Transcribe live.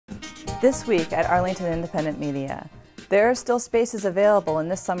This week at Arlington Independent Media, there are still spaces available in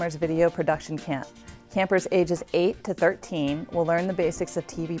this summer's video production camp. Campers ages 8 to 13 will learn the basics of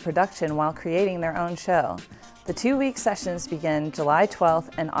TV production while creating their own show. The 2-week sessions begin July 12th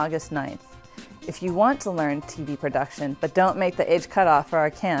and August 9th. If you want to learn TV production but don't make the age cutoff for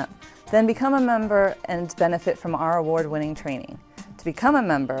our camp, then become a member and benefit from our award-winning training. To become a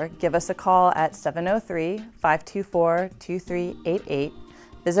member, give us a call at 703-524-2388,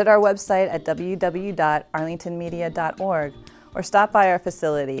 visit our website at www.arlingtonmedia.org, or stop by our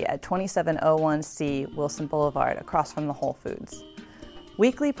facility at 2701C Wilson Boulevard across from the Whole Foods.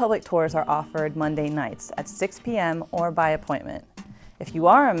 Weekly public tours are offered Monday nights at 6 p.m. or by appointment. If you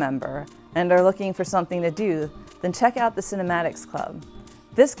are a member and are looking for something to do, then check out the Cinematics Club.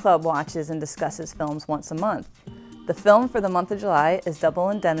 This club watches and discusses films once a month. The film for the month of July is Double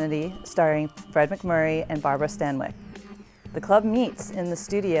Indemnity, starring Fred MacMurray and Barbara Stanwyck. The club meets in the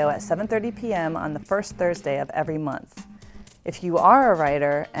studio at 7:30 p.m. on the first Thursday of every month. If you are a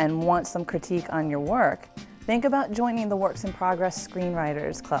writer and want some critique on your work, think about joining the Works in Progress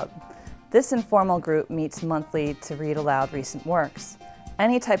Screenwriters Club. This informal group meets monthly to read aloud recent works.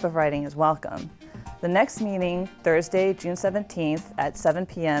 Any type of writing is welcome. The next meeting, Thursday, June 17th at 7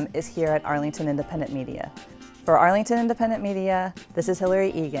 p.m. is here at Arlington Independent Media. For Arlington Independent Media, this is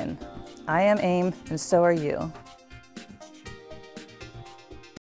Hillary Egan. I am AIM, and so are you.